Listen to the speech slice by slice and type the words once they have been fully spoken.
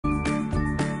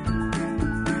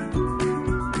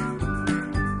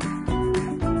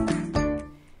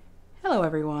Hello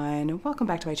everyone, welcome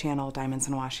back to my channel, Diamonds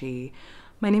and Washi.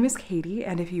 My name is Katie,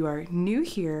 and if you are new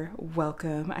here,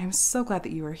 welcome. I'm so glad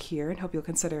that you are here and hope you'll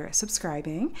consider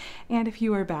subscribing. And if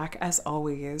you are back, as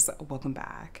always, welcome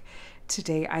back.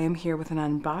 Today I am here with an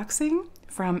unboxing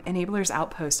from Enabler's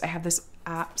Outpost. I have this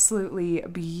absolutely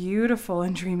beautiful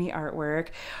and dreamy artwork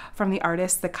from the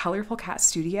artist The Colorful Cat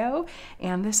Studio,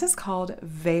 and this is called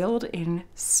Veiled in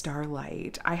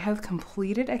Starlight. I have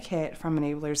completed a kit from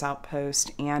Enabler's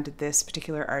Outpost and this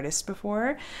particular artist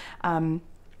before. I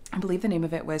believe the name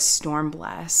of it was Storm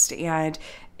Blessed, and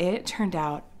it turned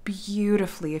out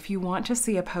beautifully. If you want to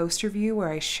see a poster view where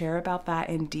I share about that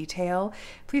in detail,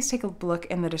 please take a look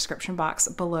in the description box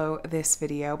below this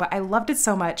video. But I loved it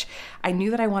so much, I knew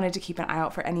that I wanted to keep an eye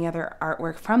out for any other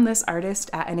artwork from this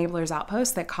artist at Enabler's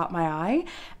Outpost that caught my eye.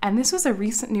 And this was a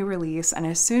recent new release, and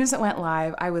as soon as it went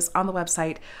live, I was on the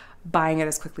website buying it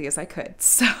as quickly as I could.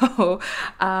 So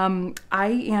I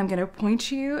am going to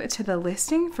point you to the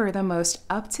listing for the most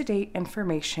up-to-date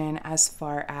information as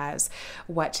far as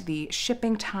what the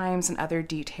shipping times and other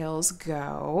details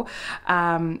go,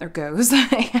 or goes.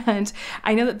 And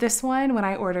I know that this one, when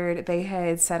I ordered, they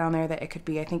had said on there that it could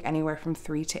be, I think, anywhere from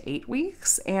 3 to 8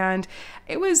 weeks. And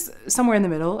it was somewhere in the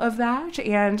middle of that.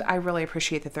 And I really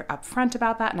appreciate that they're upfront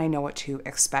about that and I know what to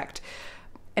expect.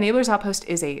 Enabler's Outpost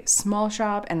is a small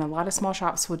shop, and a lot of small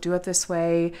shops will do it this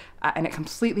way, and it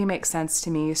completely makes sense to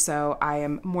me, so I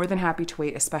am more than happy to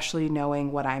wait, especially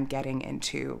knowing what I'm getting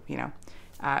into, you know,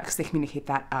 because they communicate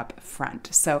that up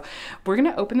front. So we're going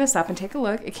to open this up and take a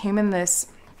look. It came in this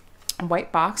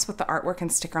white box with the artwork and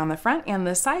sticker on the front, and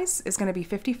the size is going to be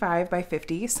 55 by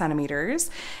 50 centimeters.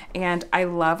 And I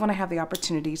love when I have the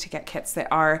opportunity to get kits that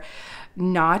are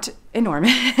not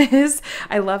enormous.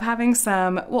 I love having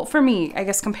some, well, for me, I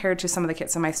guess compared to some of the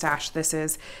kits in my stash, this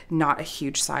is not a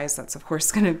huge size. That's of course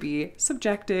going to be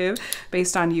subjective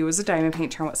based on you as a diamond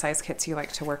painter and what size kits you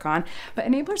like to work on. But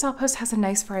Enabler's Outpost has a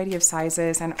nice variety of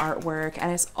sizes and artwork, and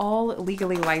it's all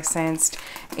legally licensed.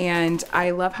 And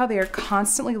I love how they are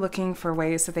constantly looking for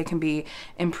ways that they can be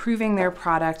improving their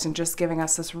product and just giving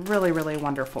us this really, really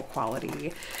wonderful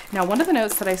quality. Now, one of the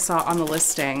notes that I saw on the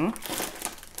listing,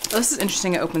 this is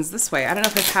interesting, it opens this way. I don't know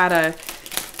if I've had a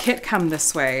kit come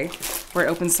this way where it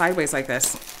opens sideways like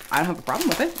this. I don't have a problem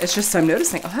with it. It's just I'm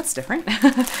noticing, oh, that's different.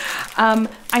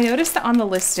 I noticed that on the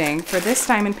listing for this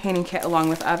diamond painting kit, along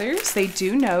with others, they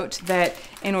do note that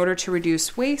in order to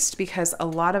reduce waste, because a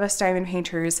lot of us diamond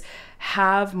painters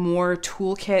have more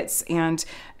toolkits and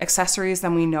accessories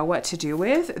than we know what to do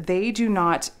with, they do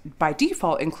not by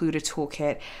default include a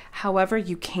toolkit. However,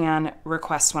 you can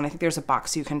request one. I think there's a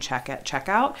box you can check at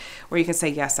checkout where you can say,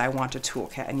 yes, I want a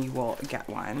toolkit, and you will get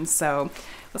one. So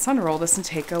let's unroll this and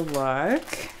take a look.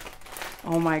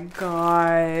 Oh my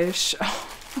gosh.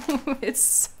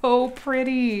 It's so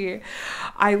pretty.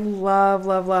 I love,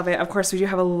 love, love it. Of course, we do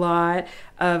have a lot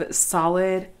of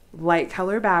solid light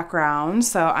color background,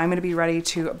 so I'm going to be ready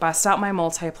to bust out my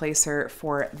multi-placer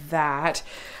for that.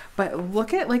 But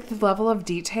look at like the level of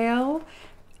detail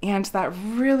and that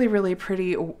really, really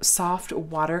pretty soft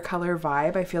watercolor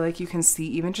vibe I feel like you can see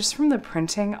even just from the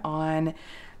printing on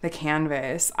the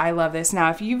canvas. I love this. Now,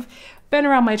 if you've been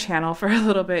around my channel for a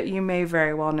little bit, you may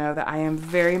very well know that I am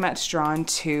very much drawn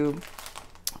to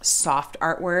soft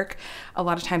artwork. A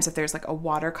lot of times if there's like a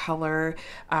watercolor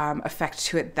effect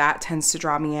to it, that tends to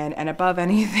draw me in, and above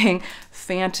anything,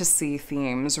 fantasy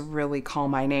themes really call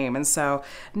my name. And so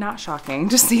not shocking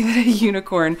to see that a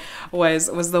unicorn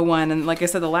was the one. And like I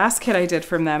said, the last kit I did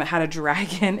from them, it had a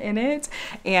dragon in it,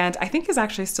 and I think is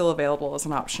actually still available as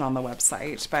an option on the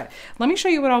website. But let me show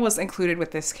you what all was included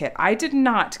with this kit. I did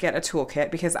not get a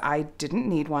toolkit because I didn't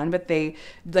need one, but they,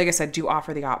 like I said, do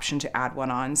offer the option to add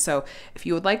one on. So if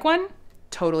you would like one,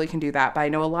 totally can do that. But I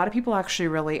know a lot of people actually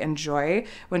really enjoy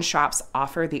when shops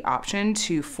offer the option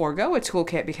to forego a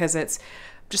toolkit because it's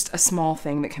just a small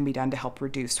thing that can be done to help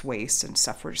reduce waste and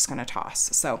stuff we're just going to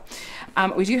toss. So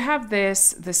we do have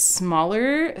this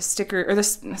smaller sticker, or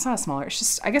this, it's not smaller, it's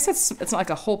just, I guess it's not like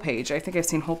a whole page. I think I've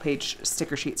seen whole page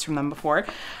sticker sheets from them before.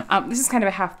 This is kind of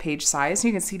a half page size.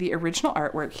 You can see the original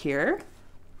artwork here.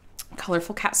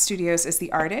 Colorful Cat Studios is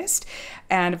the artist,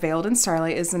 and Veiled in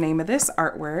Starlight is the name of this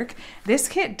artwork. This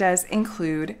kit does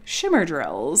include shimmer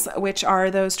drills, which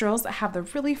are those drills that have the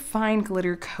really fine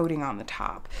glitter coating on the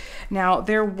top. Now,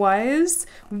 there was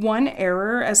one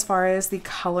error as far as the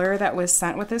color that was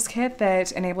sent with this kit that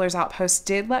Enabler's Outpost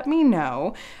did let me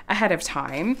know ahead of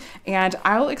time, and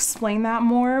I'll explain that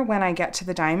more when I get to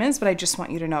the diamonds, but I just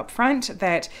want you to know up front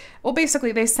that, well,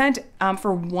 basically they sent,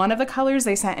 for one of the colors,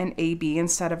 they sent an AB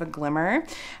instead of a glitter glimmer.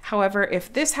 However,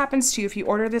 if this happens to you, if you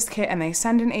order this kit and they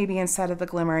send an AB instead of the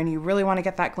glimmer and you really want to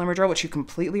get that glimmer drill, which you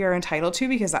completely are entitled to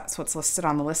because that's what's listed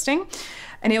on the listing,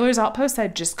 Enablers Outpost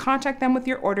said just contact them with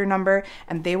your order number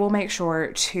and they will make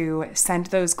sure to send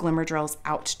those glimmer drills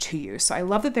out to you. So I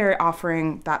love that they're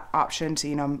offering that option to,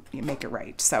 you know, make it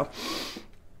right. So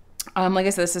like I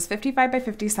said, this is 55 by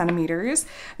 50 centimeters.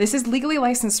 This is legally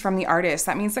licensed from the artist.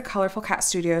 That means that Colorful Cat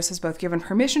Studios has both given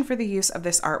permission for the use of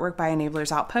this artwork by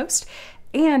Enablers Outpost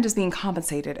and is being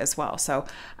compensated as well. So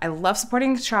I love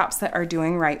supporting shops that are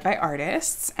doing right by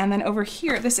artists. And then over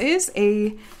here, is this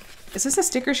a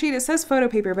sticker sheet? It says photo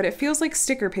paper, but it feels like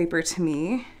sticker paper to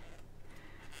me.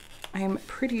 I'm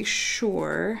pretty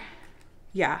sure.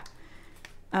 Yeah.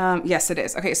 Yes, it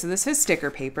is. Okay, so this is sticker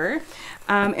paper.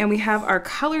 And we have our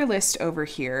color list over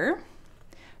here.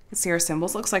 You can see our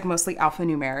symbols. Looks like mostly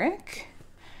alphanumeric.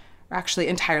 Or actually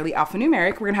entirely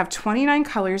alphanumeric. We're gonna have 29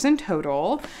 colors in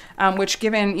total, which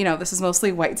given, you know, this is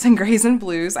mostly whites and grays and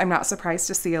blues, I'm not surprised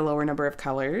to see a lower number of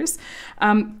colors.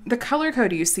 The color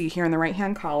code you see here in the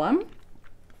right-hand column,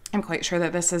 I'm quite sure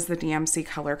that this is the DMC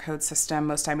color code system.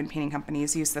 Most diamond painting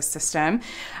companies use this system.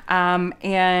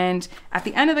 And at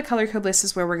the end of the color code list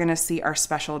is where we're gonna see our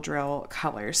special drill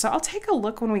colors. So I'll take a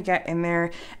look when we get in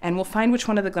there and we'll find which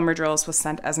one of the glimmer drills was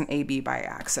sent as an AB by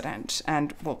accident.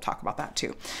 And we'll talk about that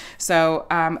too. So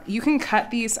you can cut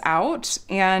these out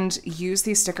and use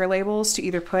these sticker labels to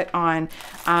either put on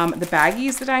the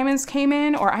baggies the diamonds came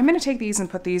in, or I'm gonna take these and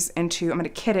put these into, I'm gonna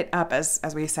kit it up as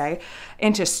we say,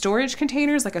 into storage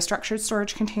containers, like a structured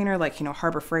storage container like, you know,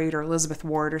 Harbor Freight or Elizabeth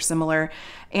Ward or similar,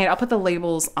 and I'll put the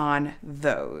labels on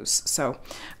those. So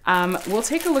we'll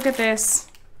take a look at this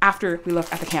after we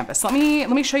look at the canvas. Let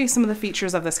me show you some of the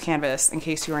features of this canvas in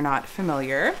case you are not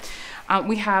familiar.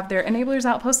 We have their Enablers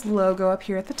Outpost logo up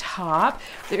here at the top.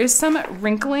 There is some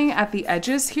wrinkling at the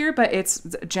edges here, but it's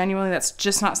genuinely, that's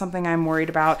just not something I'm worried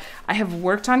about. I have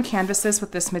worked on canvases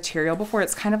with this material before.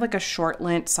 It's kind of like a short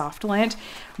lint, soft lint.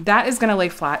 That is gonna lay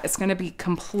flat. It's gonna be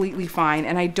completely fine.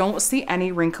 And I don't see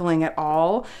any wrinkling at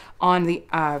all on the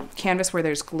canvas where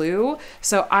there's glue.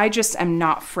 So I just am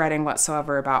not fretting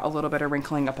whatsoever about a little bit of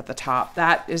wrinkling up at the top.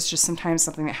 That is just sometimes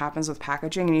something that happens with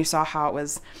packaging, and you saw how it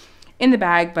was in the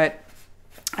bag, but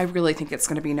I really think it's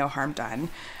going to be no harm done.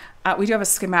 We do have a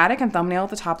schematic and thumbnail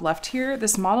at the top left here.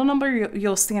 This model number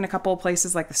you'll see in a couple of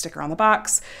places, like the sticker on the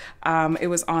box. It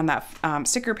was on that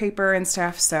sticker paper and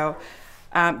stuff. So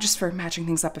just for matching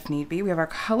things up if need be. We have our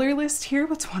color list here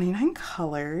with 29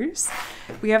 colors.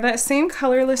 We have that same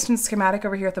color list and schematic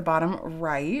over here at the bottom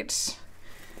right.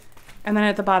 And then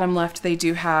at the bottom left, they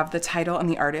do have the title and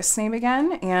the artist's name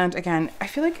again. And again, I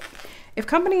feel like if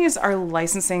companies are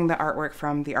licensing the artwork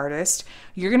from the artist,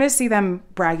 you're gonna see them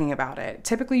bragging about it.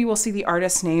 Typically you will see the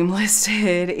artist's name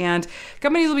listed and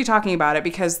companies will be talking about it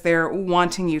because they're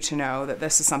wanting you to know that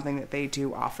this is something that they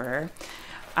do offer.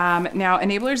 Now,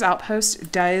 Enablers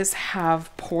Outpost does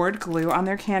have poured glue on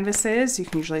their canvases. You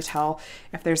can usually tell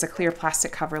if there's a clear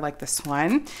plastic cover like this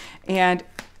one. And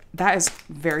that is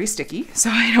very sticky, so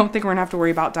I don't think we're gonna have to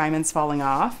worry about diamonds falling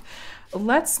off.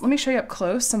 Let me show you up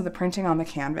close some of the printing on the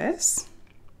canvas.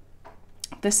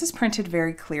 This is printed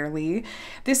very clearly.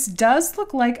 This does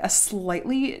look like a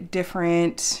slightly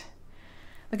different,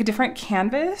 like a different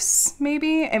canvas,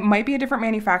 maybe. It might be a different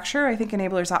manufacturer. I think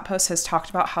Enablers Outpost has talked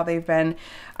about how they've been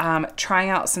trying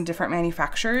out some different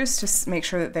manufacturers to make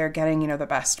sure that they're getting, you know, the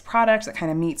best product that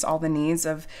kind of meets all the needs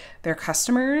of their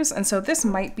customers. And so this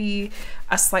might be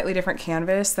a slightly different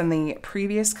canvas than the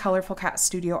previous Colorful Cat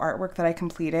Studio artwork that I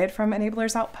completed from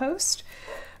Enablers Outpost.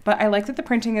 But I like that the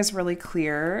printing is really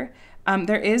clear.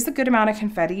 There is a good amount of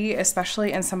confetti,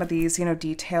 especially in some of these, you know,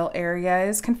 detail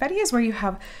areas. Confetti is where you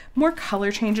have more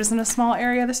color changes in a small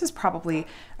area. This is probably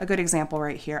a good example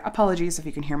right here. Apologies if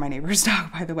you can hear my neighbor's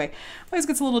dog, by the way. Always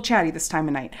gets a little chatty this time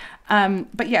of night.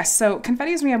 But yes, so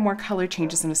confetti is when you have more color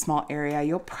changes in a small area.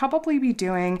 You'll probably be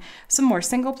doing some more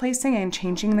single placing and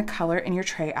changing the color in your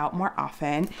tray out more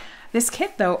often. This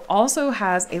kit, though, also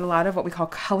has a lot of what we call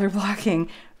color blocking.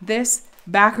 This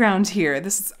background here,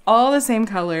 this is all the same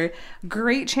color.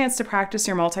 Great chance to practice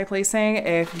your multi-placing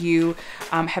if you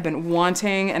have been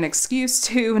wanting an excuse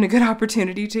to and a good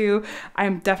opportunity to.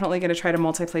 I'm definitely going to try to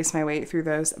multi-place my way through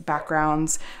those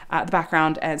backgrounds, the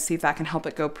background, and see if that can help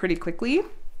it go pretty quickly.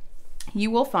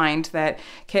 You will find that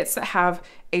kits that have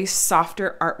a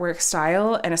softer artwork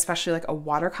style, and especially like a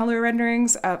watercolor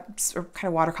renderings, or kind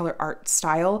of watercolor art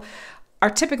style, are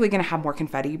typically going to have more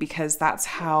confetti because that's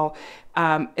how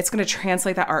it's going to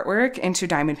translate that artwork into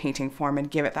diamond painting form and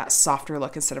give it that softer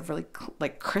look instead of really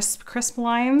like crisp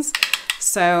lines.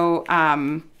 So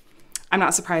I'm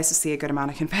not surprised to see a good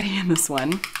amount of confetti in this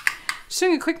one. Just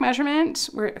doing a quick measurement.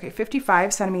 We're, okay,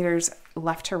 55 centimeters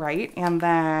left to right. And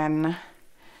then,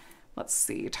 let's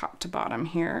see, top to bottom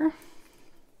here.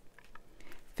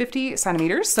 50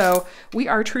 centimeters. So we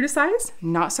are true to size.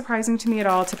 Not surprising to me at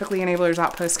all. Typically Enablers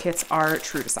Outpost kits are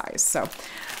true to size. So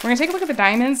we're gonna take a look at the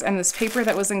diamonds and this paper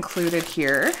that was included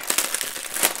here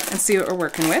and see what we're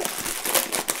working with.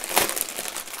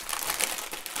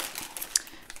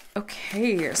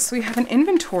 Okay, so we have an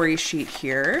inventory sheet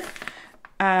here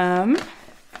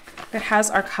that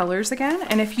has our colors again.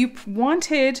 And if you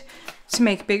wanted to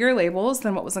make bigger labels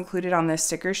than what was included on this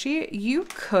sticker sheet, you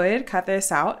could cut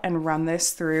this out and run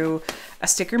this through a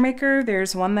sticker maker.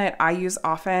 There's one that I use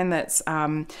often that's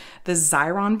the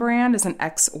Xyron brand, is an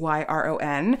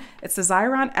Xyron. It's the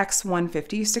Xyron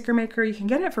X150 sticker maker. You can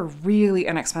get it for really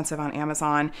inexpensive on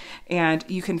Amazon, and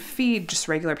you can feed just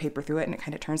regular paper through it and it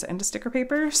kind of turns it into sticker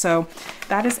paper. So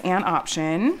that is an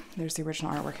option. There's the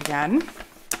original artwork again.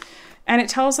 And it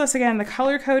tells us again the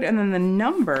color code and then the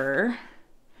number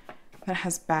that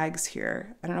has bags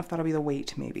here. I don't know if that'll be the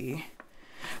weight maybe.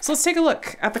 So let's take a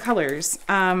look at the colors.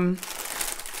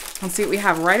 Let's see what we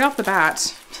have right off the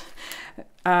bat.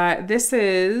 This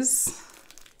is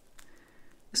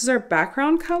our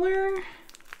background color.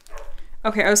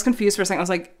 Okay, I was confused for a second. I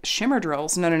was like, shimmer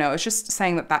drills. No. It's just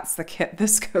saying that that's the kit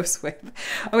this goes with.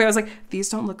 Okay, I was like, these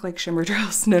don't look like shimmer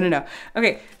drills. No.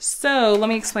 Okay, so let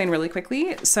me explain really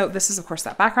quickly. So this is, of course,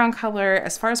 that background color.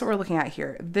 As far as what we're looking at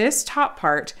here, this top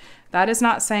part, that is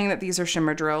not saying that these are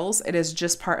shimmer drills. It is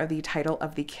just part of the title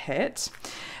of the kit.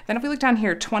 Then if we look down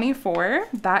here, 24,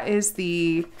 that is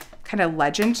the kind of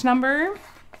legend number.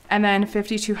 And then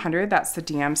 5200, that's the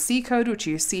DMC code, which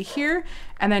you see here.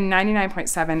 And then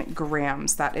 99.7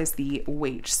 grams, that is the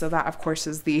weight. So that, of course,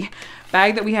 is the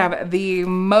bag that we have the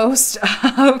most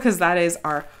of, because that is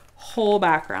our whole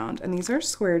background. And these are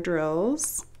square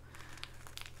drills.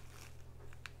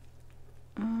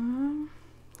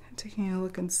 Taking a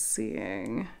look and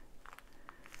seeing.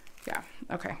 Yeah,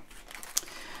 okay.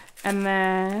 And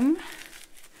then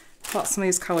pull out some of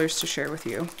these colors to share with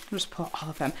you. I'll just pull out all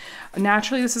of them.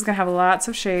 Naturally, this is gonna have lots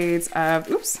of shades of,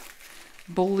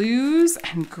 blues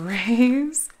and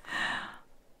grays.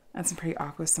 And some pretty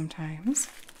aquas sometimes.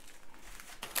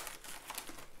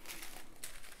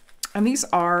 And these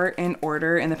are in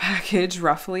order in the package,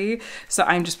 roughly. So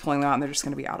I'm just pulling them out and they're just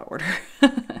gonna be out of order.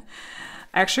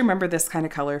 I actually remember this kind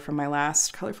of color from my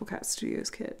last Colorful Cat Studios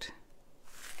kit.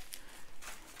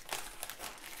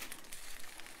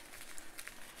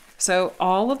 So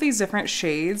all of these different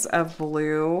shades of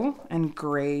blue and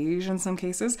grayish in some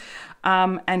cases,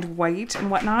 and white and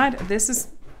whatnot. This is,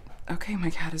 okay, my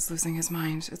cat is losing his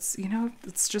mind. It's, you know,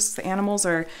 it's just the animals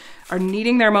are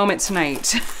needing their moment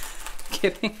tonight.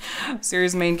 Giving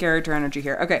serious main character energy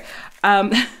here. Okay,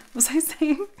 what was I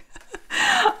saying?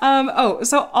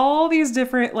 So all these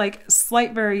different like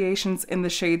slight variations in the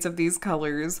shades of these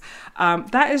colors,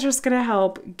 that is just gonna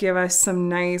help give us some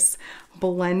nice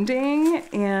blending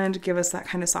and give us that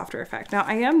kind of softer effect. Now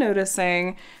I am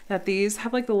noticing that these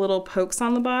have like the little pokes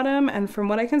on the bottom, and from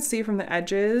what I can see from the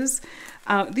edges,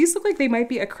 these look like they might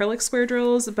be acrylic square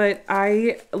drills, but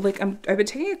I've been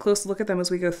taking a close look at them as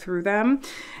we go through them,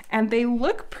 and they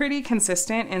look pretty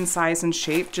consistent in size and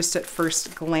shape just at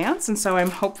first glance. And so I'm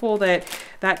hopeful that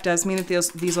that does mean that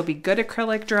these will be good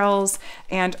acrylic drills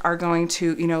and are going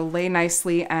to, you know, lay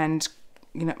nicely and,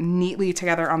 you know, neatly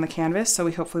together on the canvas. So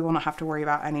we hopefully will not have to worry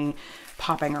about any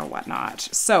popping or whatnot.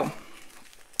 So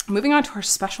moving on to our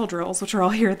special drills, which are all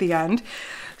here at the end.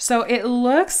 So it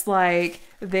looks like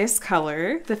this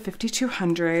color, the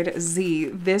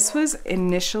 5200Z, this was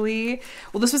initially,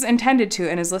 well, this was intended to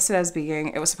and is listed as being,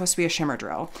 it was supposed to be a shimmer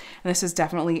drill. And this is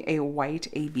definitely a white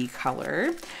AB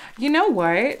color. You know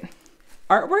what?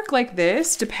 Artwork like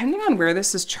this, depending on where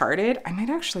this is charted, I might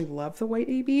actually love the white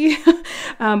AB.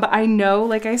 But I know,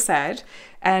 like I said,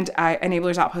 and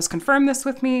Enablers Outpost confirmed this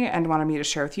with me and wanted me to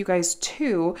share with you guys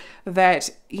too, that,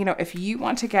 you know, if you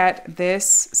want to get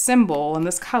this symbol and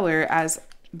this color as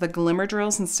the glimmer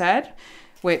drills instead,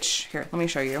 which, here, let me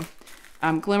show you.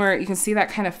 Glimmer, you can see that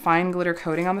kind of fine glitter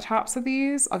coating on the tops of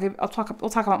these. We'll talk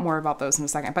about more about those in a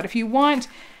second. But if you want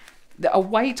a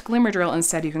white glimmer drill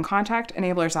instead, you can contact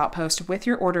Enablers Outpost with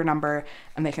your order number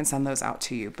and they can send those out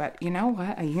to you. But you know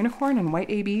what? A unicorn and white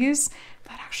ABs,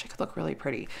 that actually could look really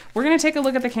pretty. We're going to take a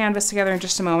look at the canvas together in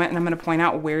just a moment, and I'm going to point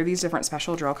out where these different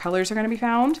special drill colors are going to be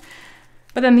found.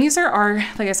 But then these are our,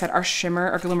 like I said, our shimmer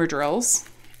or glimmer drills.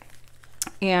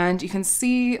 And you can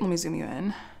see, let me zoom you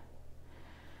in.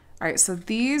 All right, so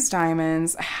these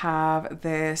diamonds have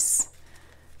this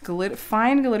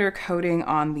fine glitter coating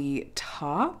on the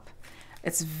top.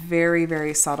 It's very,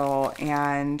 very subtle,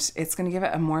 and it's going to give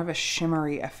it a more of a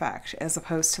shimmery effect as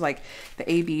opposed to like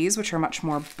the ABs, which are much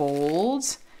more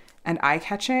bold and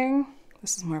eye-catching.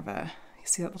 This is more of a, you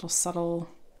see that little subtle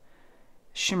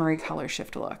shimmery color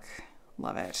shift look.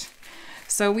 Love it.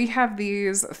 So we have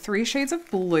these 3 shades of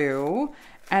blue,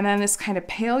 and then this kind of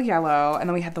pale yellow, and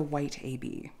then we have the white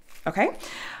AB. Okay,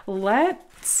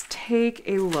 let's take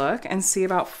a look and see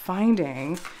about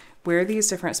finding where these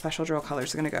different special drill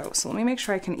colors are going to go. So let me make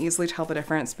sure I can easily tell the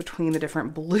difference between the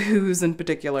different blues in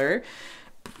particular.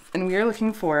 And we are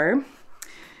looking for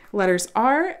letters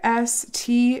R, S,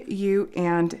 T, U,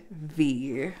 and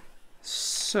V.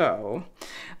 So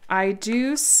I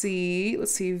do see,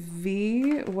 let's see,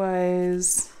 V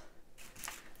was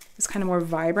this kind of more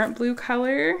vibrant blue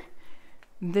color.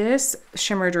 This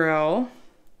shimmer drill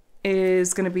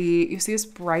is going to be, you see this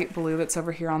bright blue that's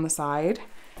over here on the side?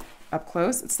 Up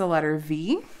close, it's the letter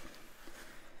V.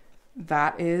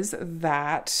 That is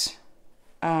that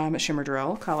shimmer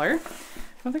drill color.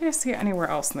 I don't think I see it anywhere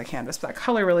else in the canvas, but that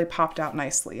color really popped out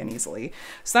nicely and easily.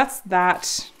 So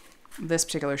that's this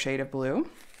particular shade of blue.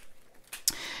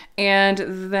 And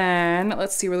then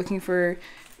let's see, we're looking for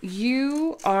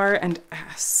U, R, and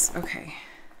S. Okay.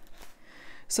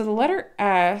 So the letter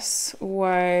S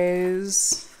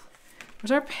was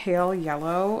our pale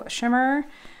yellow shimmer.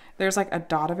 There's like a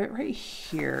dot of it right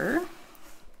here.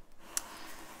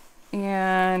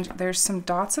 And there's some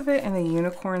dots of it in the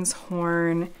unicorn's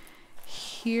horn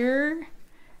here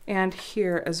and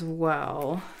here as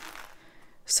well.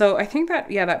 So I think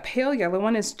that, yeah, that pale yellow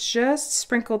one is just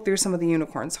sprinkled through some of the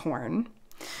unicorn's horn.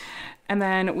 And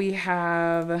then we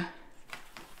have,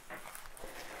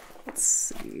 let's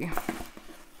see,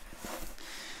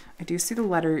 I do see the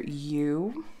letter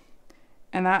U,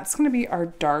 and that's going to be our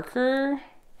darker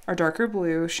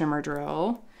blue shimmer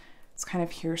drill. It's kind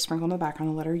of here sprinkled in the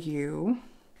background, the letter U.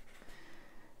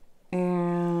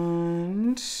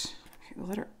 And okay, the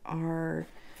letter R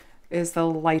is the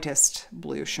lightest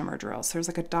blue shimmer drill. So there's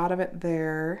like a dot of it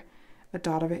there, a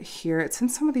dot of it here. It's in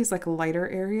some of these like lighter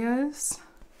areas.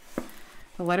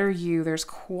 The letter U, there's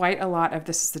quite a lot of,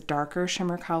 this is the darker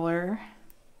shimmer color.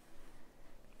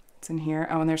 It's in here.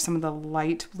 Oh, and there's some of the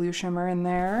light blue shimmer in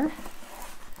there.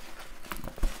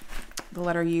 The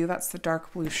letter U, that's the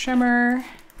dark blue shimmer.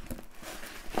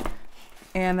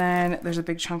 And then there's a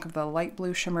big chunk of the light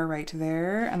blue shimmer right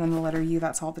there. And then the letter U,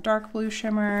 that's all the dark blue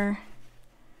shimmer.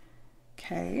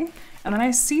 Okay. And then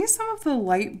I see some of the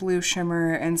light blue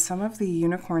shimmer and some of the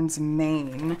unicorn's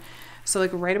mane. So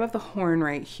like right above the horn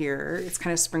right here, it's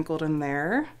kind of sprinkled in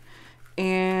there.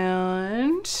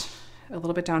 And a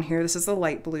little bit down here, this is the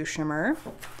light blue shimmer.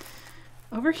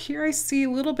 Over here, I see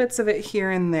little bits of it here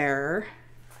and there.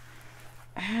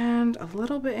 And a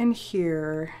little bit in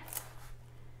here.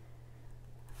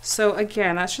 So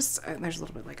again, that's just, there's a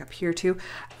little bit like up here too.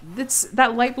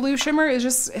 That light blue shimmer is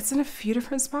just, it's in a few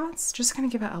different spots. Just gonna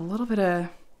give it a little bit of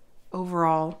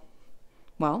overall,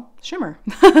 well, shimmer.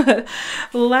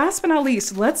 Last but not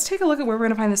least, let's take a look at where we're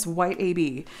gonna find this white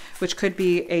AB, which could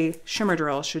be a shimmer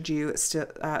drill should you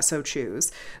so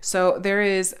choose. So there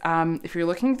is, if you're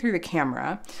looking through the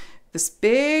camera, this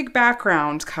big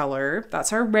background color,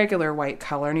 that's our regular white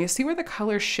color. And you see where the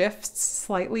color shifts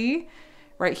slightly?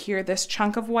 Right here, this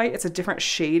chunk of white, it's a different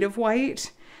shade of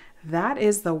white. That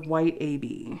is the white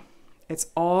AB. It's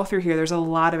all through here. There's a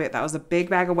lot of it. That was a big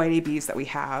bag of white ABs that we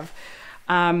have.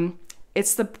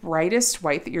 It's the brightest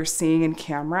white that you're seeing in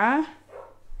camera.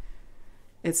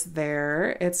 It's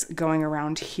there. It's going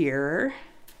around here.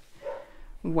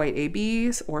 White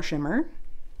ABs or shimmer.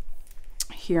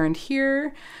 Here and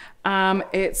here.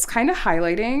 It's kind of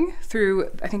highlighting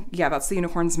through, I think, yeah, that's the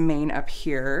unicorn's mane up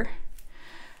here.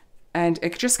 And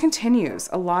it just continues.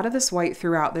 A lot of this white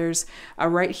throughout. There's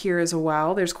right here as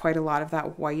well. There's quite a lot of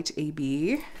that white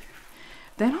AB.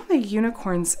 Then on the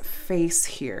unicorn's face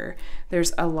here,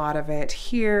 there's a lot of it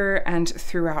here and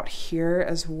throughout here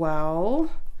as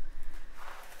well.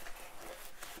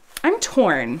 I'm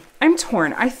torn.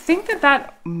 I think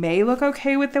that may look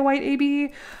okay with the white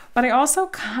AB, but I also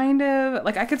kind of,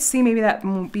 like I could see maybe that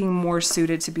being more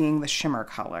suited to being the shimmer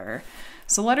color.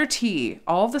 So letter T,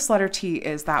 all of this letter T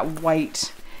is that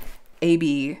white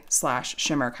AB /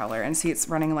 shimmer color. And see, it's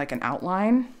running like an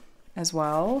outline as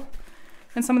well.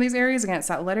 In some of these areas, again, it's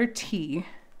that letter T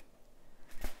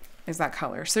is that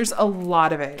color. So there's a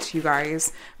lot of it, you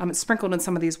guys. It's sprinkled in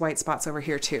some of these white spots over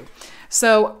here too.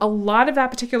 So a lot of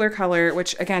that particular color,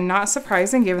 which again, not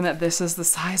surprising given that this is the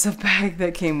size of bag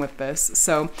that came with this.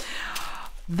 So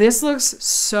this looks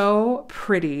so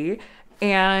pretty.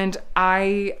 And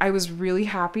I was really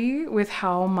happy with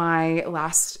how my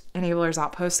last Enablers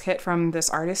Outpost kit from this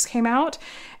artist came out.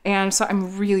 And so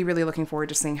I'm really, really looking forward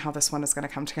to seeing how this one is going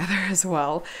to come together as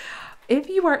well. If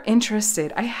you are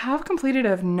interested, I have completed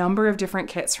a number of different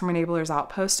kits from Enablers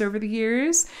Outpost over the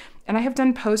years, and I have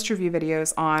done post review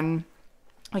videos on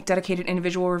like dedicated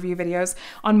individual review videos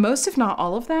on most, if not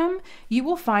all of them. You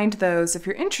will find those if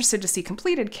you're interested to see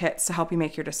completed kits to help you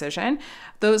make your decision.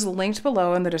 Those linked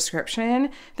below in the description.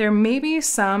 There may be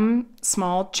some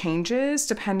small changes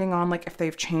depending on like if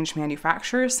they've changed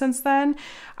manufacturers since then.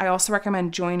 I also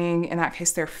recommend joining, in that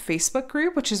case, their Facebook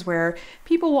group, which is where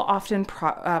people will often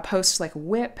post like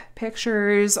whip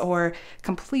pictures or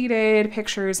completed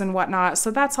pictures and whatnot. So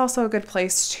that's also a good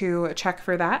place to check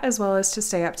for that, as well as to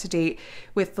stay up to date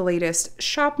with the latest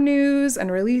shop news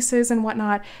and releases and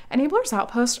whatnot. Enablers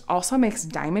Outpost also makes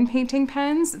diamond painting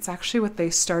pens. It's actually what they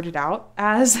started out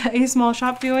as a small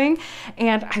shop doing.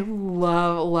 And I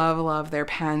love, love, love their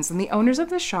pens. And the owners of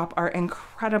this shop are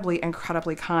incredibly,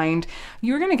 incredibly kind.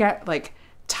 You're going to get like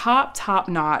top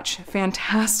notch,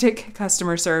 fantastic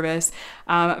customer service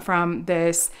from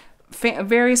this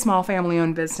very small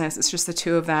family-owned business. It's just the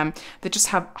two of them that just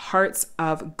have hearts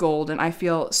of gold. And I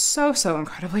feel so, so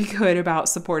incredibly good about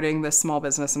supporting this small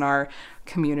business in our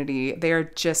community. They are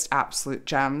just absolute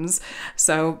gems.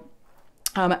 So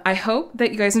I hope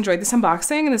that you guys enjoyed this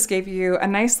unboxing and this gave you a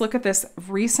nice look at this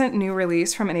recent new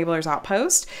release from Enablers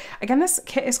Outpost. Again, this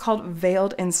kit is called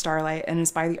Veiled in Starlight and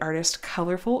is by the artist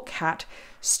Colorful Cat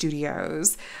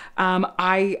Studios.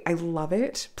 I love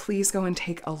it. Please go and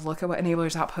take a look at what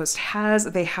Enablers Outpost has.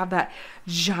 They have that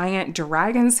giant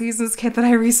Dragon Seasons kit that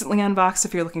I recently unboxed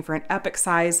if you're looking for an epic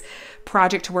size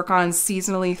project to work on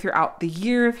seasonally throughout the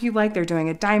year if you like. They're doing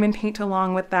a diamond paint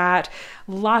along with that.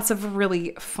 Lots of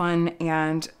really fun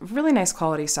and really nice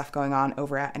quality stuff going on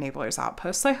over at Enablers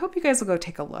Outpost. So I hope you guys will go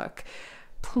take a look.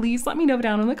 Please let me know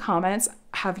down in the comments,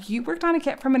 have you worked on a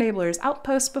kit from Enablers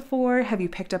Outpost before? Have you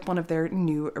picked up one of their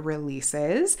new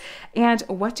releases? And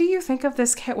what do you think of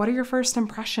this kit? What are your first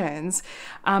impressions?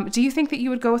 Do you think that you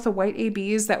would go with the white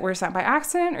ABs that were sent by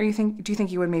accident, or do you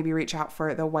think you would maybe reach out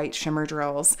for the white shimmer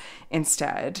drills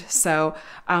instead? So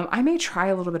I may try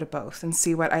a little bit of both and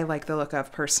see what I like the look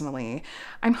of personally.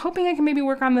 I'm hoping I can maybe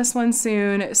work on this one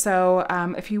soon. So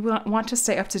if you want to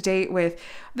stay up to date with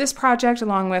this project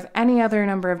along with any other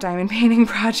number of diamond painting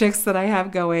projects that I have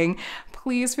going,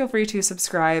 please feel free to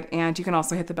subscribe, and you can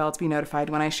also hit the bell to be notified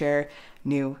when I share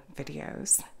new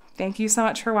videos. Thank you so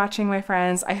much for watching, my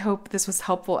friends. I hope this was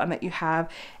helpful and that you have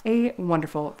a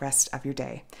wonderful rest of your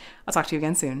day. I'll talk to you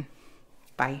again soon.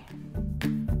 Bye.